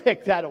never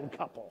picked that old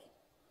couple.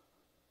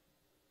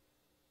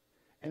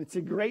 And it's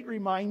a great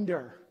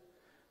reminder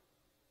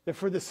that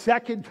for the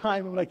second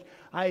time, I'm like,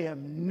 I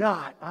am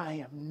not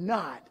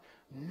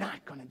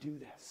going to do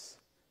this.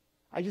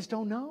 I just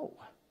don't know.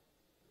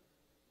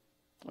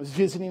 I was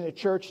visiting a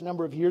church a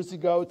number of years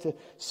ago to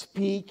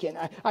speak, and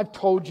I've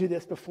told you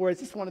this before.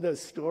 It's just one of those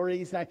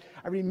stories. And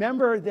I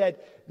remember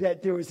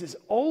that there was this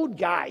old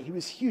guy. He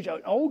was huge.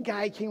 An old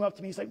guy came up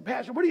to me. He's like,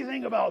 "Pastor, what do you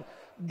think about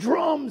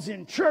drums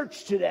in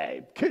church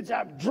today? Kids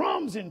have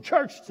drums in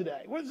church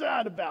today. What's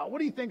that about? What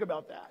do you think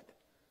about that?"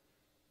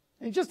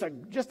 And just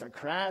a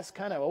crass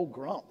kind of old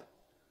grump.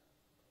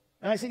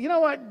 And I said, "You know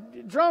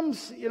what?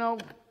 Drums,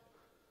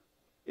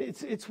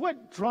 it's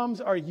what drums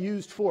are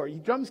used for.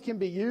 Drums can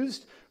be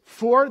used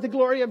for the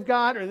glory of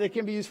God, or they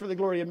can be used for the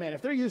glory of man.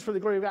 If they're used for the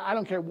glory of God, I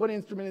don't care what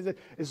instrument it is.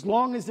 As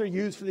long as they're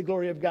used for the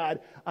glory of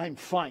God, I'm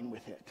fine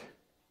with it."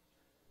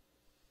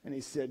 And he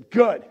said,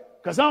 "Good,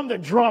 because I'm the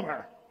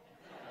drummer."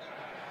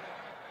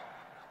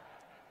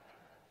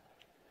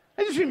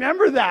 I just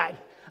remember that.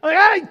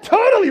 I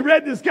totally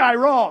read this guy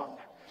wrong.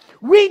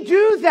 We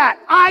do that.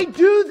 I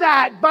do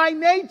that by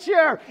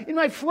nature, in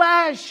my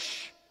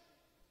flesh.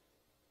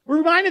 We're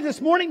reminded this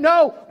morning,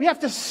 no, we have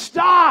to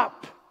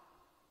stop.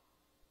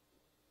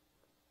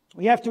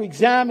 We have to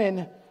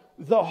examine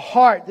the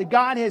heart that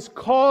God has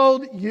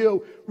called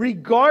you,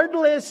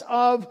 regardless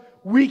of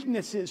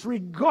weaknesses,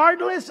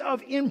 regardless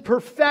of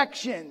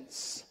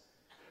imperfections,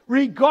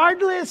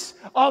 regardless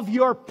of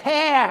your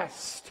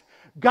past.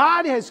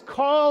 God has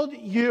called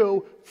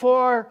you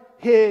for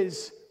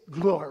His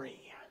glory.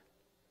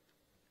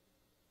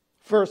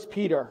 1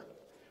 Peter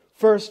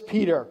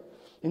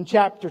in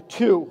chapter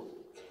 2,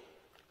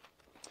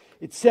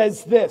 it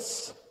says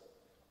this: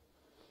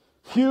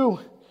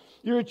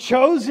 You're a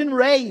chosen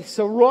race,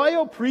 a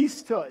royal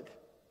priesthood,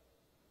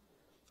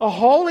 a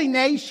holy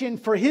nation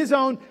for His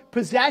own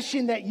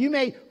possession, that you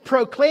may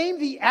proclaim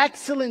the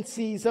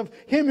excellencies of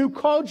Him who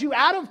called you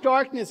out of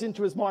darkness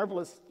into His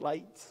marvelous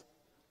light.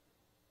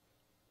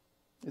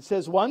 It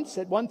says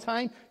at one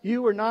time,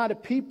 you were not a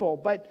people,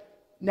 but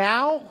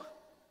now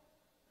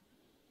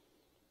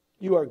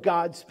you are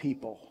God's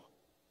people.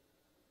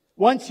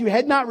 Once you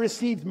had not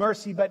received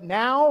mercy, but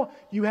now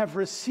you have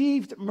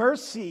received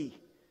mercy.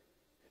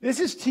 This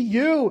is to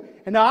you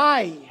and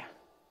I.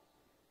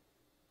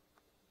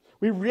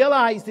 We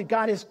realize that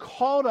God has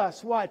called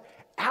us, what?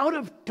 Out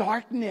of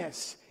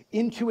darkness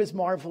into His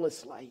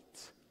marvelous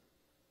light.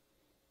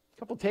 A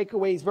couple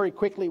takeaways very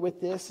quickly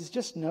with this is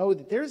just know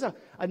that there's a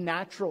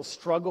natural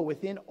struggle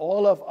within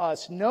all of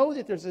us. Know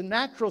that there's a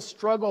natural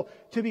struggle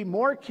to be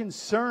more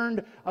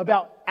concerned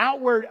about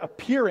outward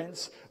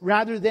appearance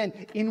rather than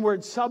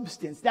inward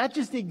substance. That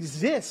just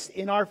exists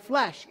in our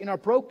flesh, in our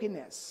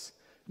brokenness.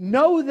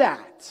 Know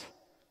that.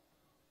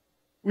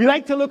 We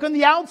like to look on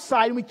the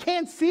outside and we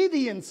can't see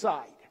the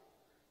inside.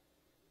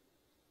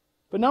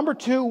 But number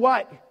two,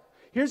 what?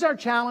 Here's our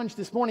challenge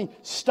this morning.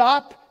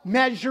 Stop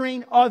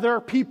measuring other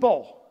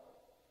people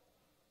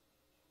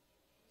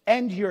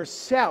and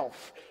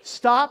yourself.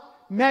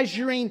 Stop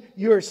measuring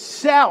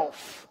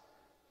yourself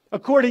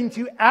according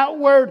to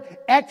outward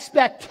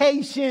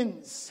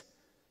expectations,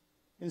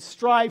 and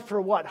strive for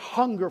what?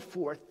 Hunger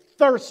for,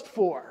 thirst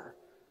for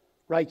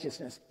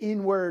righteousness,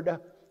 inward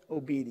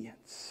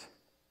obedience.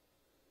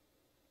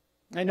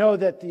 I know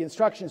that the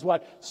instruction is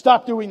what?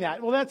 Stop doing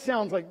that. Well, that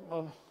sounds like,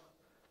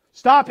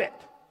 stop it.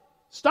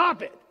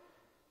 Stop it.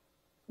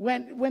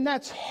 When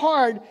that's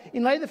hard,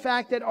 in light of the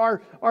fact that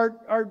our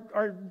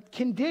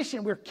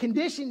condition, we're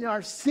conditioned in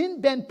our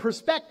sin-bent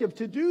perspective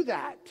to do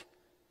that.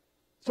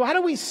 So how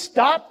do we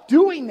stop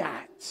doing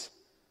that?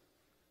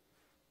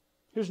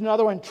 Here's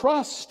another one.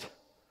 Trust.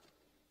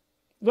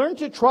 Learn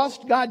to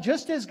trust God.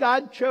 Just as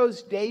God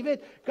chose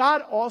David,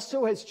 God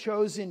also has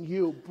chosen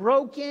you,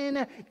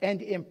 broken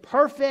and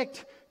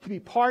imperfect, to be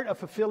part of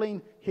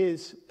fulfilling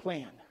His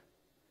plan.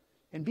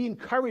 And be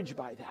encouraged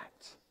by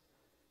that.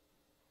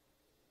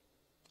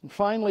 And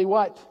finally,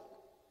 what?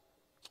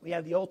 We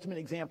have the ultimate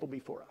example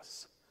before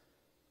us.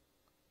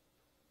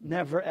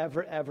 Never,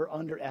 ever, ever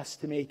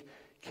underestimate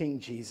King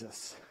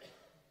Jesus.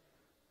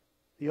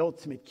 The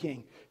ultimate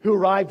king. Who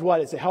arrived, what?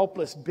 As a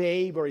helpless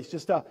babe, or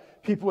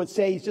people would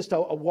say he's just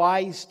a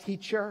wise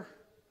teacher.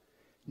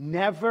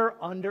 Never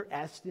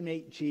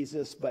underestimate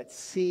Jesus, but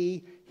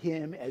see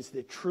Him as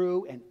the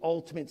true and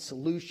ultimate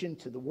solution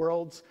to the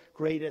world's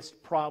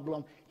greatest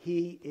problem.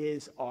 He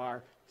is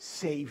our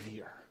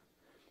Savior,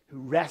 who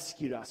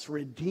rescued us,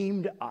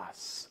 redeemed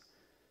us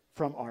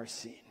from our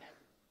sin.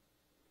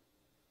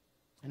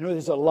 I know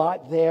there's a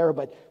lot there,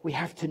 but we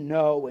have to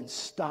know and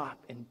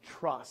stop and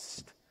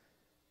trust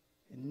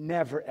and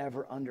never,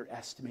 ever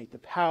underestimate the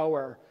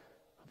power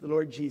of the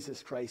Lord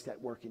Jesus Christ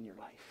at work in your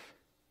life.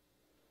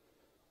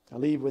 I'll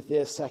leave with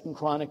this, 2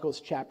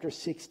 Chronicles chapter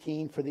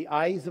 16. For the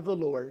eyes of the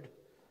Lord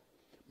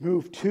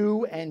move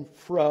to and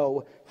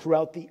fro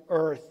throughout the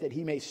earth, that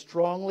He may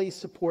strongly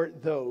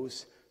support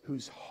those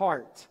whose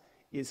heart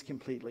is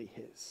completely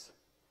His.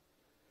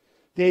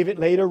 David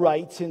later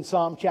writes in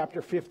Psalm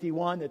chapter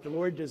 51 that the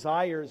Lord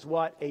desires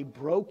what? A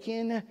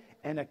broken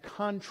and a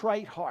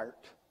contrite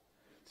heart.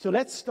 So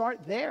let's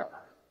start there.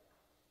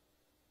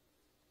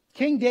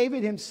 King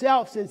David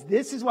himself says,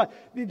 this is what,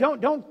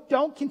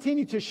 don't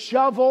continue to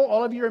shovel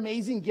all of your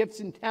amazing gifts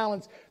and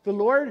talents. The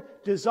Lord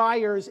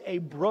desires a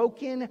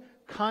broken,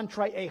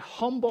 contrite, a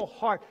humble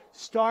heart.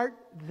 Start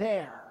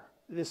there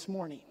this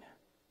morning.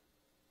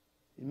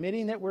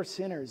 Admitting that we're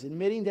sinners,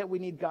 admitting that we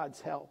need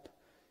God's help,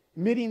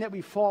 admitting that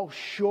we fall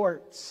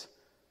short,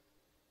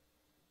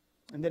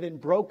 and that in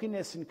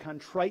brokenness and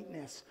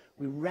contriteness,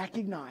 we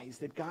recognize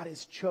that God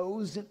has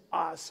chosen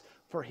us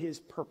for His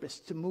purpose,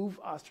 to move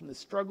us from the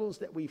struggles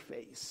that we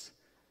face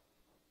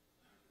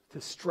to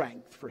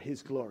strength for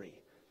His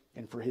glory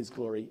and for His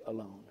glory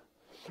alone.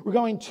 We're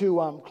going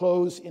to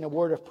close in a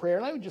word of prayer.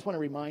 And I just want to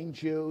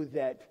remind you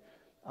that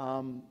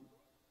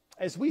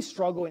as we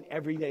struggle in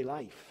everyday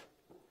life,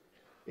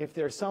 if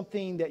there's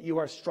something that you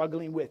are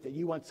struggling with, that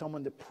you want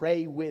someone to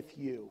pray with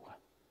you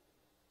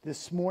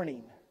this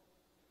morning,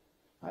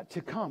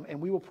 to come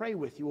and we will pray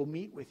with you, we'll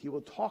meet with you,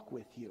 we'll talk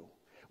with you.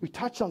 We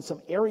touched on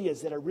some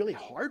areas that are really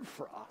hard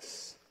for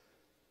us.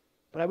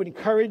 But I would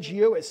encourage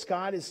you, as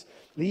Scott is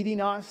leading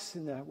us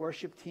and the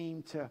worship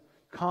team, to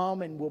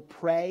come and we'll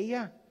pray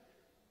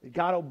that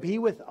God will be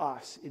with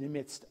us in the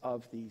midst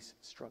of these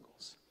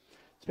struggles.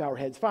 Let's bow our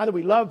heads. Father,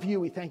 we love you.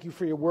 We thank you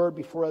for your word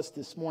before us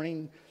this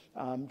morning.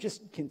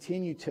 Just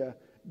continue to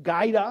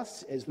guide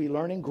us as we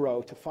learn and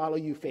grow to follow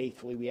you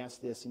faithfully. We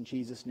ask this in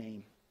Jesus'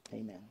 name.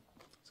 Amen.